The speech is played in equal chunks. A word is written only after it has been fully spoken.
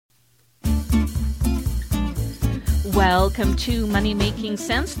Welcome to Money Making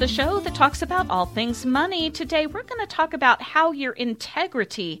Sense, the show that talks about all things money. Today, we're going to talk about how your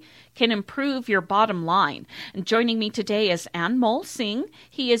integrity can improve your bottom line. And joining me today is Anmol Singh.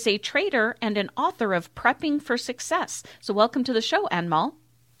 He is a trader and an author of Prepping for Success. So welcome to the show, Anmol.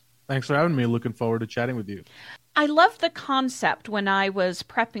 Thanks for having me. Looking forward to chatting with you. I love the concept when I was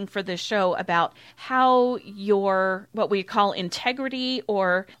prepping for this show about how your, what we call integrity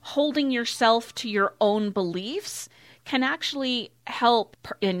or holding yourself to your own beliefs can actually help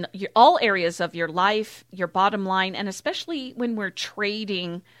in all areas of your life, your bottom line, and especially when we're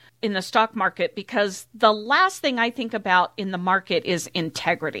trading in the stock market, because the last thing I think about in the market is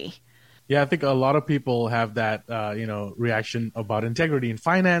integrity. Yeah, I think a lot of people have that, reaction about integrity in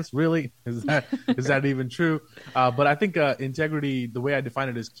finance. Really, is that even true? But I think integrity, the way I define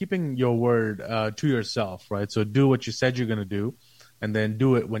it, is keeping your word to yourself, right? So do what you said you're going to do, and then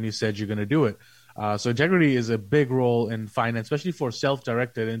do it when you said you're going to do it. So integrity is a big role in finance, especially for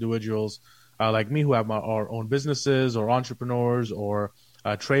self-directed individuals like me who have our own businesses or entrepreneurs or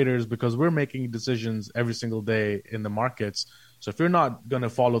traders, because we're making decisions every single day in the markets. So if you're not going to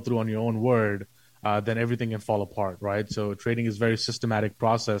follow through on your own word, then everything can fall apart, right? So trading is a very systematic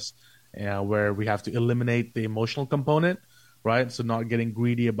process where we have to eliminate the emotional component, right? So not getting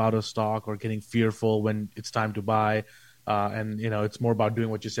greedy about a stock or getting fearful when it's time to buy. It's more about doing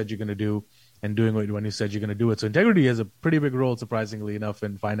what you said you're going to do and doing it when you said you're going to do it. So integrity has a pretty big role, surprisingly enough,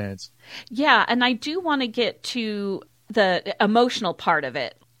 in finance. Yeah, and I do want to get to the emotional part of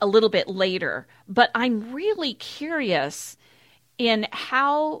it a little bit later, but I'm really curious in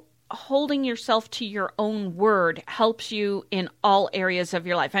how holding yourself to your own word helps you in all areas of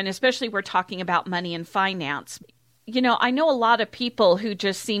your life. And especially we're talking about money and finance. You know, I know a lot of people who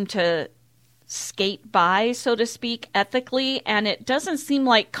just seem to skate by, so to speak, ethically, and it doesn't seem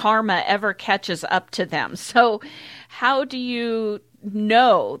like karma ever catches up to them. So how do you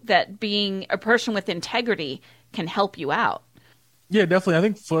know that being a person with integrity can help you out? Yeah, definitely. I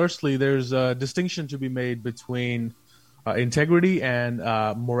think firstly, there's a distinction to be made between integrity and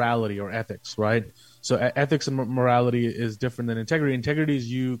morality or ethics, right? So ethics and morality is different than integrity. Integrity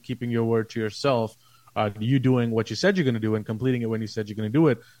is you keeping your word to yourself, you doing what you said you're going to do and completing it when you said you're going to do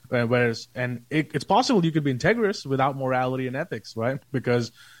it. It's possible you could be integrous without morality and ethics, right?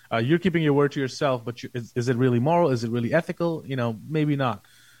 Because you're keeping your word to yourself, but is it really moral? Is it really ethical? Maybe not.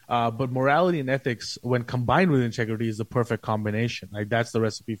 But morality and ethics, when combined with integrity, is the perfect combination. Like that's the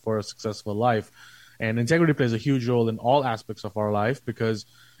recipe for a successful life. And integrity plays a huge role in all aspects of our life because,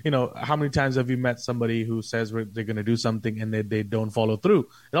 how many times have you met somebody who says they're going to do something and they don't follow through?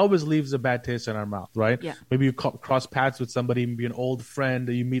 It always leaves a bad taste in our mouth, right? Yeah. Maybe you cross paths with somebody, maybe an old friend,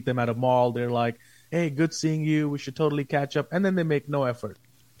 you meet them at a mall. They're like, hey, good seeing you. We should totally catch up. And then they make no effort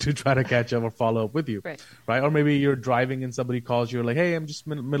to try to catch up or follow up with you, right? Or maybe you're driving and somebody calls you, like, hey, I'm just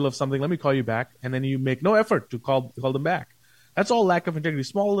in the middle of something. Let me call you back. And then you make no effort to call them back. That's all lack of integrity.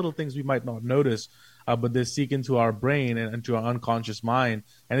 Small little things we might not notice, but they seek into our brain and into our unconscious mind.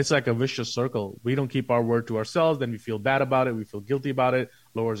 And it's like a vicious circle. We don't keep our word to ourselves. Then we feel bad about it. We feel guilty about it.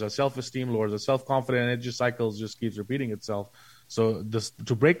 Lowers our self-esteem, lowers our self-confidence. And it just keeps repeating itself. So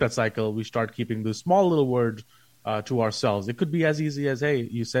to break that cycle, we start keeping those small little words to ourselves. It could be as easy as, hey,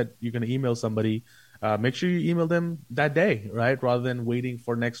 you said you're going to email somebody. Make sure you email them that day, right? Rather than waiting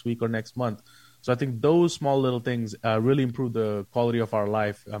for next week or next month. So I think those small little things really improve the quality of our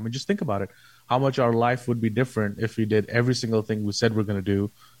life. I mean, just think about it. How much our life would be different if we did every single thing we said we're going to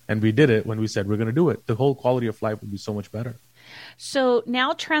do, and we did it when we said we're going to do it. The whole quality of life would be so much better. So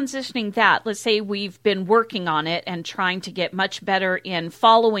now transitioning that, let's say we've been working on it and trying to get much better in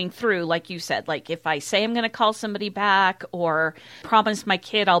following through, like you said, like if I say I'm going to call somebody back or promise my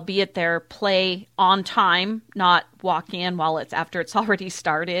kid I'll be at their play on time, not walk in while after it's already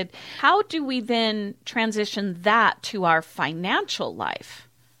started. How do we then transition that to our financial life?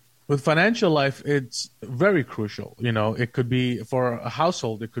 With financial life, it's very crucial. It could be for a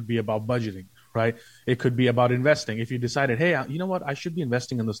household, it could be about budgeting. Right? It could be about investing. If you decided, hey, you know what? I should be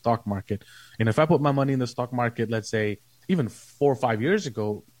investing in the stock market. And if I put my money in the stock market, let's say even 4 or 5 years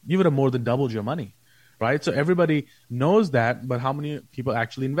ago, you would have more than doubled your money, right? So everybody knows that, but how many people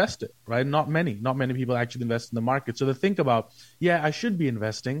actually invest it, right? Not many people actually invest in the market. So to think about, yeah, I should be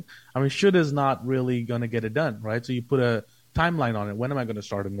investing. I mean, should is not really going to get it done, right? So you put a timeline on it. When am I going to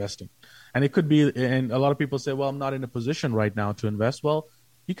start investing? And it could be, and a lot of people say, well, I'm not in a position right now to invest. Well,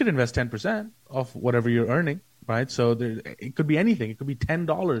 you could invest 10% of whatever you're earning, right? So it could be anything. It could be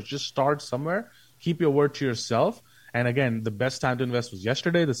 $10. Just start somewhere. Keep your word to yourself. And again, the best time to invest was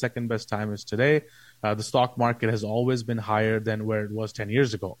yesterday. The second best time is today. The stock market has always been higher than where it was 10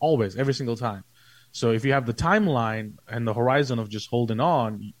 years ago. Always, every single time. So if you have the timeline and the horizon of just holding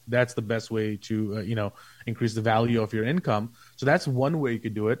on, that's the best way to, increase the value of your income. So that's one way you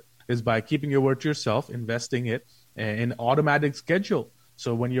could do it, is by keeping your word to yourself, investing it in automatic schedule.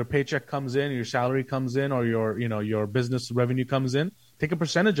 So when your paycheck comes in, your salary comes in, or your business revenue comes in, take a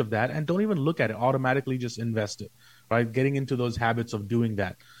percentage of that and don't even look at it. Automatically just invest it, right? Getting into those habits of doing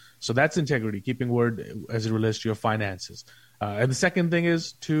that. So that's integrity, keeping word as it relates to your finances. And the second thing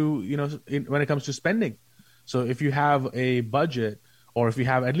is to, when it comes to spending. So if you have a budget, or if you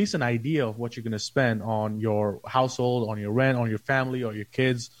have at least an idea of what you're going to spend on your household, on your rent, on your family, or your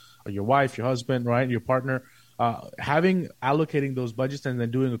kids, or your wife, your husband, right, your partner, allocating those budgets and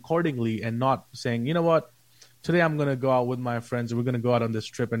then doing accordingly, and not saying, you know what, today I'm going to go out with my friends and we're going to go out on this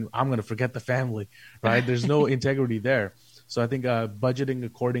trip and I'm going to forget the family, right? There's no integrity there. So I think budgeting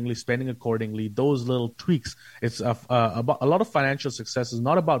accordingly, spending accordingly, those little tweaks. It's about a lot of financial success is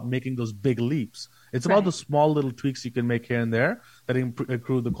not about making those big leaps. It's about the small little tweaks you can make here and there that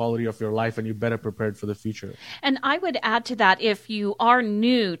improve the quality of your life, and you're better prepared for the future. And I would add to that, if you are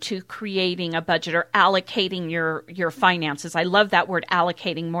new to creating a budget or allocating your finances, I love that word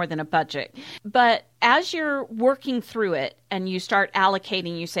allocating more than a budget. But as you're working through it and you start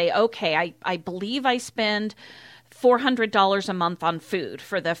allocating, you say, okay, I believe I spend $400 a month on food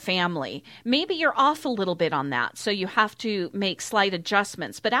for the family. Maybe you're off a little bit on that, so you have to make slight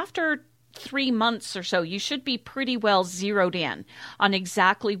adjustments. But after 3 months or so, you should be pretty well zeroed in on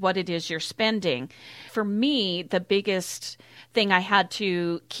exactly what it is you're spending. For me, the biggest thing I had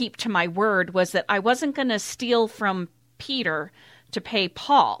to keep to my word was that I wasn't going to steal from Peter to pay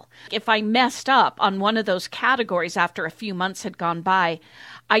Paul. If I messed up on one of those categories after a few months had gone by,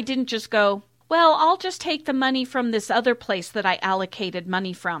 I didn't just go, well, I'll just take the money from this other place that I allocated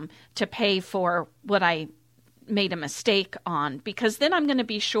money from to pay for what I made a mistake on, because then I'm going to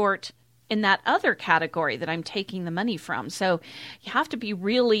be short in that other category that I'm taking the money from. So you have to be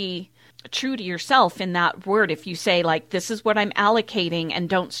really true to yourself in that word. If you say, like, this is what I'm allocating, and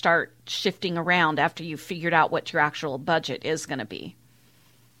don't start shifting around after you've figured out what your actual budget is going to be.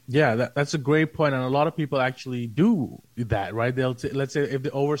 Yeah, that's a great point. And a lot of people actually do that, right? Let's say if they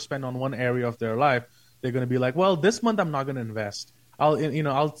overspend on one area of their life, they're going to be like, well, this month I'm not going to invest. I'll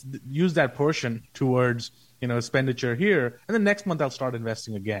use that portion towards, expenditure here. And then next month I'll start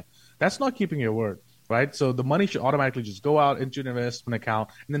investing again. That's not keeping your word, right? So the money should automatically just go out into an investment account.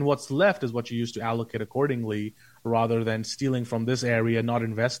 And then what's left is what you use to allocate accordingly, rather than stealing from this area, not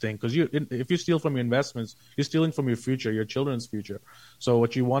investing. Because if you steal from your investments, you're stealing from your future, your children's future. So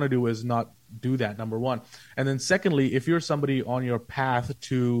what you want to do is not do that, number one. And then secondly, if you're somebody on your path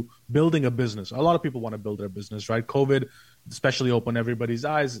to building a business, a lot of people want to build their business, right? COVID especially opened everybody's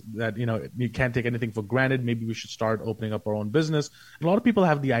eyes that, you can't take anything for granted. Maybe we should start opening up our own business. And a lot of people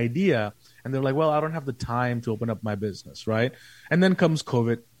have the idea and they're like, well, I don't have the time to open up my business, right? And then comes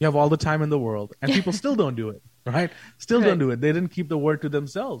COVID. You have all the time in the world and people still don't do it. Right? Still don't do it. They didn't keep the word to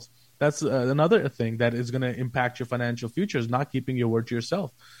themselves. That's another thing that is going to impact your financial future, is not keeping your word to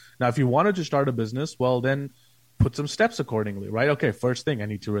yourself. Now, if you wanted to start a business, well, then put some steps accordingly, right? Okay, first thing, I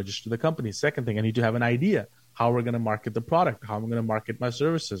need to register the company. Second thing, I need to have an idea how we're going to market the product, how I'm going to market my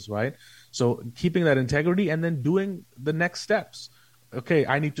services, right? So keeping that integrity and then doing the next steps. Okay,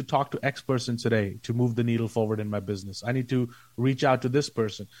 I need to talk to X person today to move the needle forward in my business. I need to reach out to this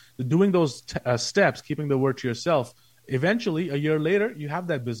person. Doing those steps, keeping the word to yourself, eventually, a year later, you have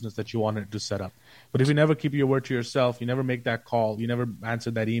that business that you wanted to set up. But if you never keep your word to yourself, you never make that call, you never answer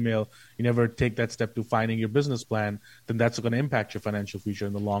that email, you never take that step to finding your business plan, then that's going to impact your financial future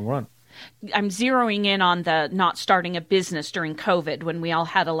in the long run. I'm zeroing in on the not starting a business during COVID when we all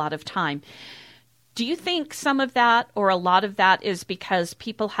had a lot of time. Do you think some of that or a lot of that is because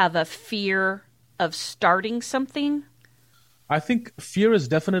people have a fear of starting something? I think fear is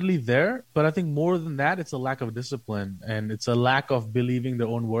definitely there, but I think more than that, it's a lack of discipline and it's a lack of believing their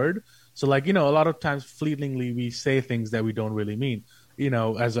own word. So like, a lot of times fleetingly we say things that we don't really mean.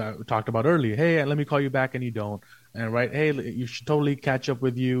 As I talked about earlier, hey, let me call you back, and you don't. And right, hey, you should totally catch up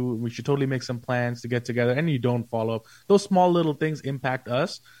with you. We should totally make some plans to get together, and you don't follow up. Those small little things impact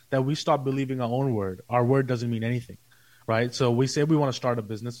us that we stop believing our own word. Our word doesn't mean anything, right? So we say we want to start a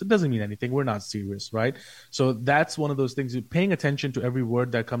business. It doesn't mean anything. We're not serious, right? So that's one of those things. Paying attention to every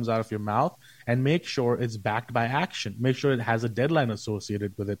word that comes out of your mouth and make sure it's backed by action. Make sure it has a deadline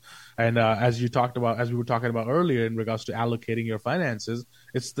associated with it. And as we were talking about earlier in regards to allocating your finances,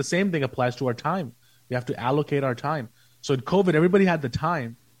 it's the same thing applies to our time. We have to allocate our time. So in COVID, everybody had the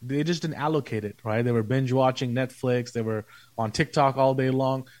time. They just didn't allocate it, right? They were binge watching Netflix. They were on TikTok all day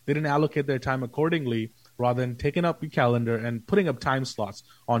long. They didn't allocate their time accordingly. rather than taking up your calendar and putting up time slots.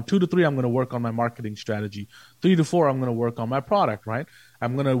 On 2 to 3, I'm going to work on my marketing strategy. 3 to 4, I'm going to work on my product, right?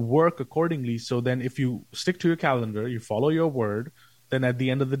 I'm going to work accordingly. So then if you stick to your calendar, you follow your word, then at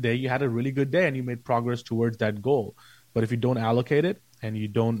the end of the day, you had a really good day and you made progress towards that goal. But if you don't allocate it and you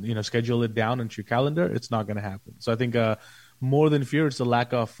don't, schedule it down into your calendar, it's not going to happen. So I think more than fear, it's a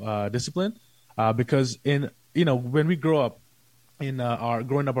lack of discipline. Because when we grow up,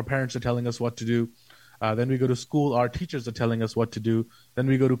 growing up, our parents are telling us what to do. Then we go to school, our teachers are telling us what to do. Then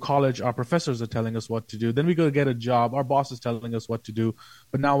we go to college, our professors are telling us what to do. Then we go to get a job, our boss is telling us what to do.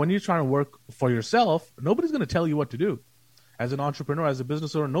 But now when you're trying to work for yourself, nobody's going to tell you what to do. As an entrepreneur, as a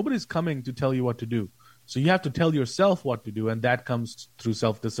business owner, nobody's coming to tell you what to do. So you have to tell yourself what to do, and that comes through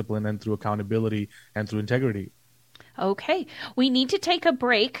self-discipline and through accountability and through integrity. Okay, we need to take a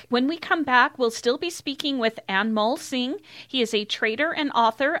break. When we come back, we'll still be speaking with Anmol Singh. He is a trader and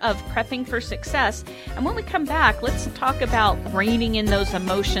author of Prepping for Success. And when we come back, let's talk about reining in those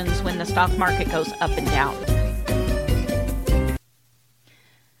emotions when the stock market goes up and down.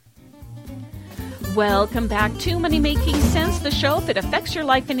 Welcome back to Money Making Sense, the show. If it affects your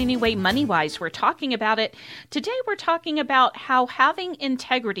life in any way money-wise, we're talking about it. Today we're talking about how having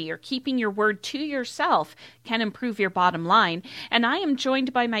integrity or keeping your word to yourself can improve your bottom line. And I am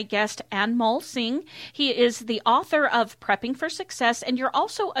joined by my guest, Anmol Singh. He is the author of Prepping for Success, and you're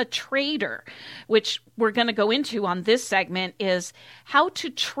also a trader, which we're going to go into on this segment, is how to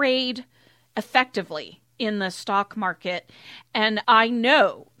trade effectively in the stock market. And I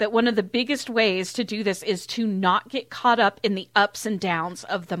know that one of the biggest ways to do this is to not get caught up in the ups and downs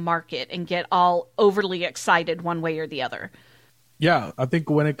of the market and get all overly excited one way or the other. Yeah, I think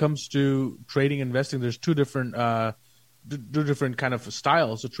when it comes to trading, investing, there's two different kind of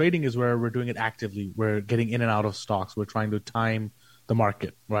styles. So trading is where we're doing it actively. We're getting in and out of stocks. We're trying to time the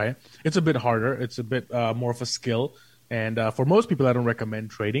market, right? It's a bit harder. It's a bit more of a skill. And for most people, I don't recommend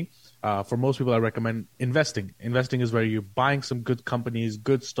trading. For most people, I recommend investing. Investing is where you're buying some good companies,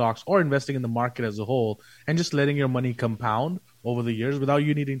 good stocks, or investing in the market as a whole, and just letting your money compound over the years without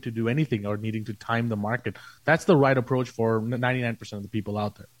you needing to do anything or needing to time the market. That's the right approach for 99% of the people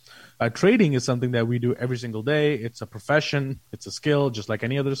out there. Trading is something that we do every single day. It's a profession. It's a skill, just like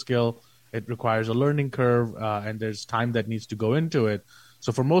any other skill. It requires a learning curve, and there's time that needs to go into it.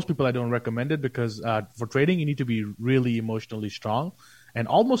 So for most people, I don't recommend it because for trading, you need to be really emotionally strong and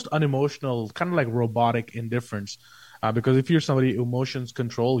almost unemotional, kind of like robotic indifference. Because if you're somebody emotions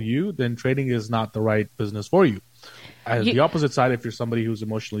control you, then trading is not the right business for you. The opposite side, if you're somebody who's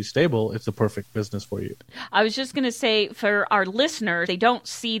emotionally stable, it's the perfect business for you. I was just going to say, for our listeners, they don't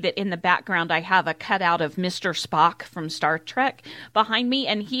see that in the background I have a cutout of Mr. Spock from Star Trek behind me,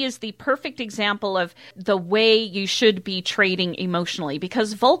 and he is the perfect example of the way you should be trading emotionally,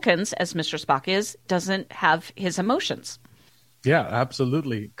 because Vulcans, as Mr. Spock is, doesn't have his emotions. Yeah,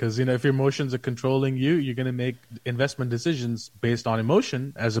 absolutely. Because, if your emotions are controlling you, you're going to make investment decisions based on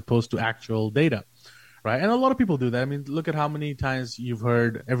emotion as opposed to actual data. Right. And a lot of people do that. I mean, look at how many times you've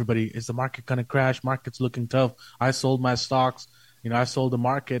heard everybody, is the market going to crash? Market's looking tough. I sold my stocks. I sold the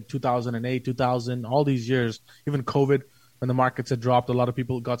market 2008, 2000, all these years, even COVID, when the markets had dropped, a lot of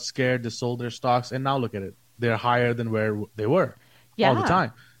people got scared. They sold their stocks. And now look at it. They're higher than where they were all the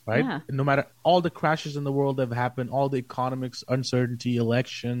time. Right. Yeah. No matter all the crashes in the world that have happened, all the economics, uncertainty,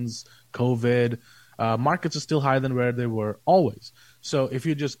 elections, COVID, markets are still higher than where they were always. So if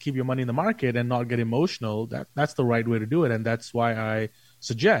you just keep your money in the market and not get emotional, that's the right way to do it. And that's why I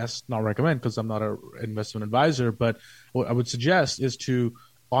suggest, not recommend because I'm not an investment advisor, but what I would suggest is to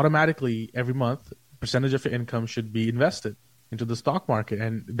automatically every month, percentage of your income should be invested into the stock market.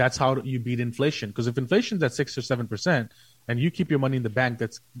 And that's how you beat inflation. Because if inflation's at 6 or 7% and you keep your money in the bank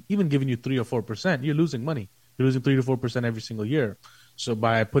that's even giving you 3 or 4%, you're losing money. You're losing 3 to 4% every single year. So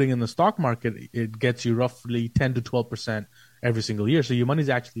by putting in the stock market, it gets you roughly 10 to 12% every single year. So your money is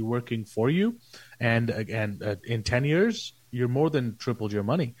actually working for you. And in 10 years, you're more than tripled your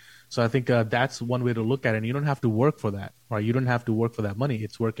money. So I think that's one way to look at it. And you don't have to work for that, right? You don't have to work for that money.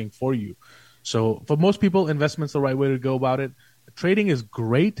 It's working for you. So for most people, investment's the right way to go about it. Trading is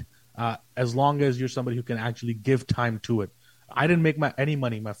great as long as you're somebody who can actually give time to it. I didn't make any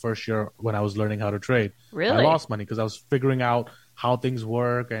money my first year when I was learning how to trade. Really? I lost money because I was figuring out how things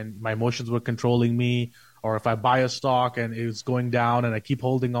work and my emotions were controlling me. Or if I buy a stock and it's going down and I keep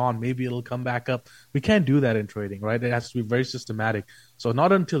holding on, maybe it'll come back up. We can't do that in trading, right? It has to be very systematic. So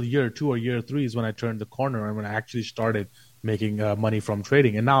not until year 2 or year 3 is when I turned the corner and when I actually started making money from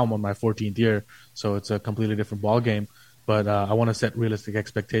trading. And now I'm on my 14th year, so it's a completely different ballgame. But I want to set realistic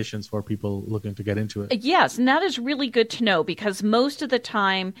expectations for people looking to get into it. Yes, and that is really good to know because most of the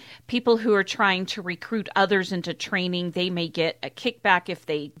time, people who are trying to recruit others into training, they may get a kickback if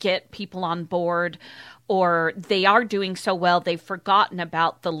they get people on board, or they are doing so well they've forgotten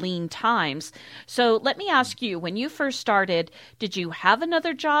about the lean times. So let me ask you, when you first started, did you have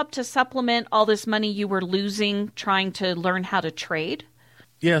another job to supplement all this money you were losing trying to learn how to trade?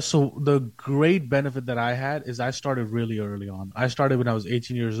 Yeah, so the great benefit that I had is I started really early on. I started when I was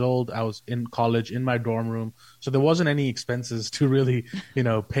 18 years old. I was in college in my dorm room. So there wasn't any expenses to really,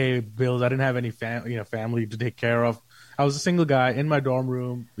 pay bills. I didn't have any family to take care of. I was a single guy in my dorm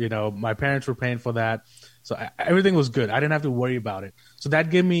room. My parents were paying for that. So everything was good. I didn't have to worry about it. So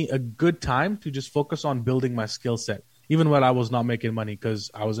that gave me a good time to just focus on building my skill set, even when I was not making money because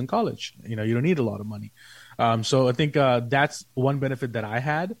I was in college. You don't need a lot of money. So I think that's one benefit that I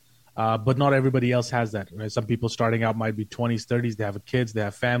had, but not everybody else has that. Right? Some people starting out might be 20s, 30s. They have kids, they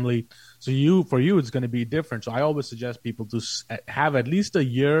have family. So for you, it's going to be different. So I always suggest people to have at least a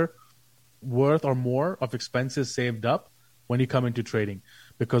year worth or more of expenses saved up when you come into trading,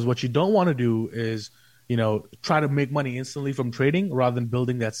 because what you don't want to do is, try to make money instantly from trading rather than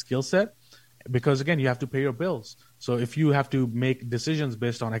building that skill set. Because again, you have to pay your bills. So if you have to make decisions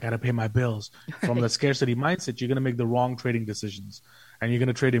based on, I got to pay my bills from the scarcity mindset, you're going to make the wrong trading decisions and you're going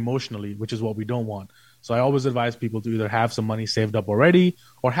to trade emotionally, which is what we don't want. So I always advise people to either have some money saved up already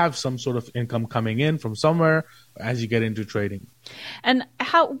or have some sort of income coming in from somewhere as you get into trading. And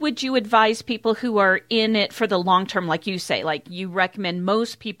how would you advise people who are in it for the long term, like you say, like you recommend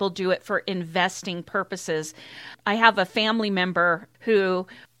most people do it for investing purposes? I have a family member who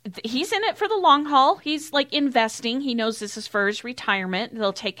he's in it for the long haul. He's like investing. He knows this is for his retirement.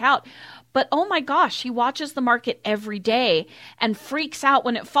 They'll take out. But oh my gosh, he watches the market every day and freaks out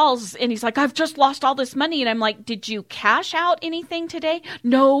when it falls. And he's like, I've just lost all this money. And I'm like, did you cash out anything today?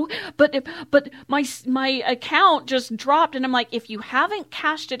 No, but my account just dropped. And I'm like, if you haven't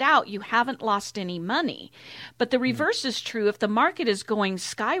cashed it out, you haven't lost any money. But the reverse is true. If the market is going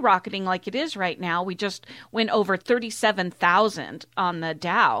skyrocketing like it is right now, we just went over 37,000 on the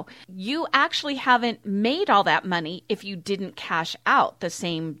Dow. You actually haven't made all that money if you didn't cash out the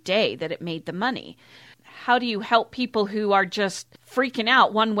same day that it made the money. How do you help people who are just freaking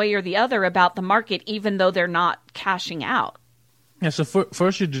out one way or the other about the market, even though they're not cashing out? Yeah, so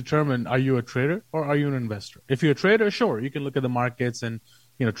first you determine, are you a trader or are you an investor? If you're a trader, sure, you can look at the markets and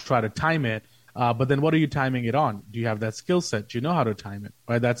try to time it. But then what are you timing it on? Do you have that skill set? Do you know how to time it?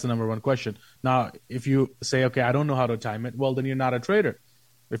 Right? That's the number one question. Now, if you say, okay, I don't know how to time it, well, then you're not a trader.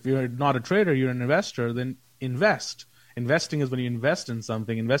 If you're not a trader, you're an investor, then invest. Investing is when you invest in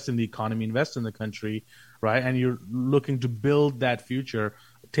something, invest in the economy, invest in the country, right? And you're looking to build that future,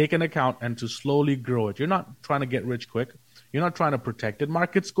 take an account and to slowly grow it. You're not trying to get rich quick. You're not trying to protect it.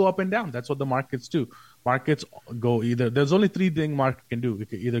 Markets go up and down. That's what the markets do. Markets go there's only three things market can do. It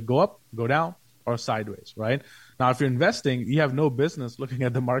can either go up, go down, or sideways, right? Now, if you're investing, you have no business looking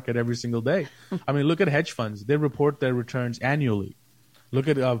at the market every single day. I mean, look at hedge funds. They report their returns annually. Look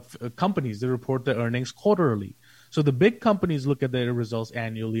at companies. They report their earnings quarterly. So the big companies look at their results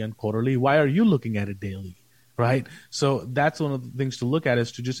annually and quarterly. Why are you looking at it daily, right? So that's one of the things to look at,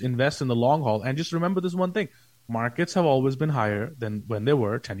 is to just invest in the long haul. And just remember this one thing. Markets have always been higher than when they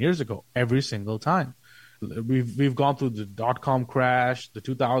were 10 years ago, every single time. We've gone through the dot-com crash, the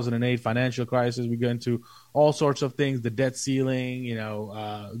 2008 financial crisis. We get into all sorts of things, the debt ceiling,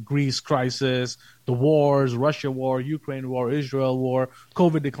 Greece crisis, the wars, Russia war, Ukraine war, Israel war,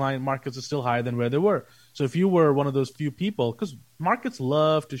 COVID decline. Markets are still higher than where they were. So if you were one of those few people, because markets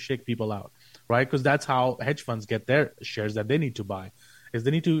love to shake people out, right? Because that's how hedge funds get their shares that they need to buy, is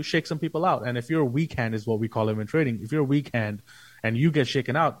they need to shake some people out. And if you're a weak hand, is what we call them in trading. If you're a weak hand and you get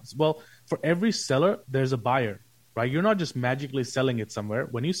shaken out, well, for every seller, there's a buyer, right? You're not just magically selling it somewhere.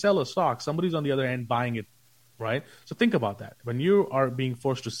 When you sell a stock, somebody's on the other end buying it, right? So think about that. When you are being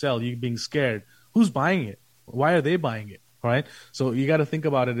forced to sell, you're being scared. Who's buying it? Why are they buying it, right? So you got to think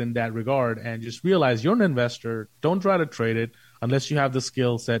about it in that regard and just realize you're an investor. Don't try to trade it unless you have the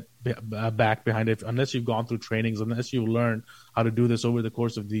skill set back behind it, unless you've gone through trainings, unless you've learned how to do this over the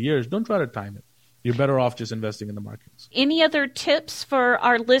course of the years. Don't try to time it. You're better off just investing in the markets. Any other tips for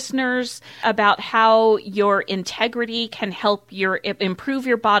our listeners about how your integrity can help improve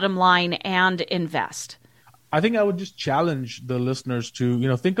your bottom line and invest? I think I would just challenge the listeners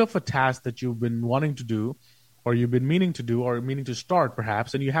to, think of a task that you've been wanting to do, or you've been meaning to do, or meaning to start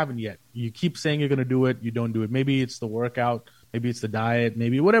perhaps, and you haven't yet. You keep saying you're going to do it, you don't do it. Maybe it's the workout, maybe it's the diet,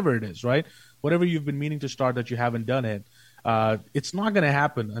 maybe whatever it is, right? Whatever you've been meaning to start that you haven't done it, it's not going to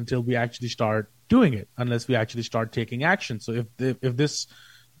happen until we actually start doing it unless we actually start taking action. So if this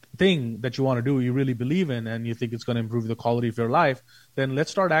thing that you want to do, you really believe in, and you think it's going to improve the quality of your life, then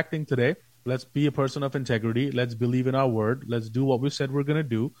let's start acting today. Let's be a person of integrity. Let's believe in our word. Let's do what we said we're going to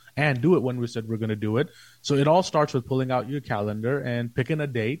do and do it when we said we're going to do it. So it all starts with pulling out your calendar and picking a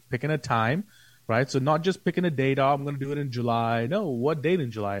date, picking a time, right? So not just picking a date. Oh, I'm going to do it in July. No, what date in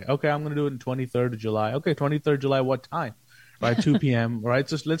July? Okay, I'm going to do it in 23rd of July. Okay, 23rd July, what time? Right, 2 p.m., right?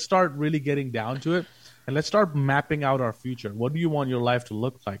 So let's start really getting down to it, and let's start mapping out our future. What do you want your life to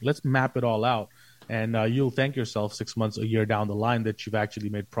look like? Let's map it all out, and you'll thank yourself 6 months, a year down the line that you've actually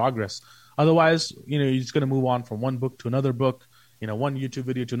made progress. Otherwise, you're just going to move on from one book to another book, one YouTube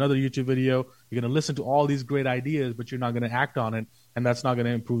video to another YouTube video. You're going to listen to all these great ideas, but you're not going to act on it, and that's not going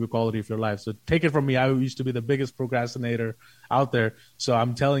to improve the quality of your life. So take it from me. I used to be the biggest procrastinator out there. So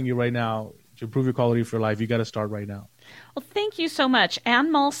I'm telling you right now, to improve your quality of your life, you got to start right now. Well, thank you so much.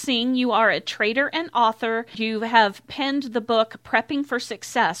 Anmol Singh, you are a trader and author. You have penned the book, Prepping for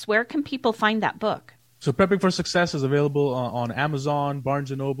Success. Where can people find that book? So Prepping for Success is available on Amazon, Barnes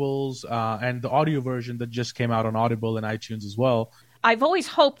 & Nobles, and the audio version that just came out on Audible and iTunes as well. I've always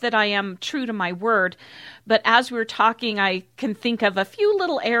hoped that I am true to my word, but as we were talking, I can think of a few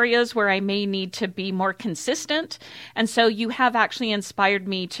little areas where I may need to be more consistent. And so you have actually inspired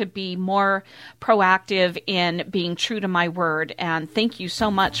me to be more proactive in being true to my word. And thank you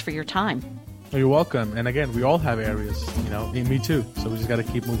so much for your time. You're welcome. And again, we all have areas, me too. So we just got to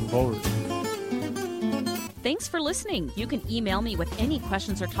keep moving forward. Thanks for listening. You can email me with any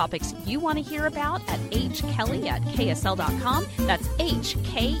questions or topics you want to hear about at hkelly@ksl.com. That's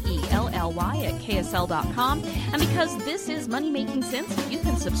HKELLY@ksl.com. And because this is Money Making Sense, you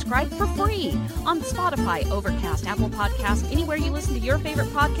can subscribe for free on Spotify, Overcast, Apple Podcasts, anywhere you listen to your favorite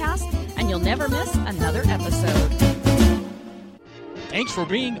podcast, and you'll never miss another episode. Thanks for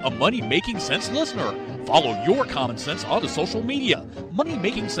being a Money Making Sense listener. Follow your common sense on the social media. Money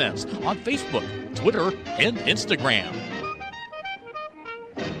Making Sense on Facebook, Twitter, and Instagram.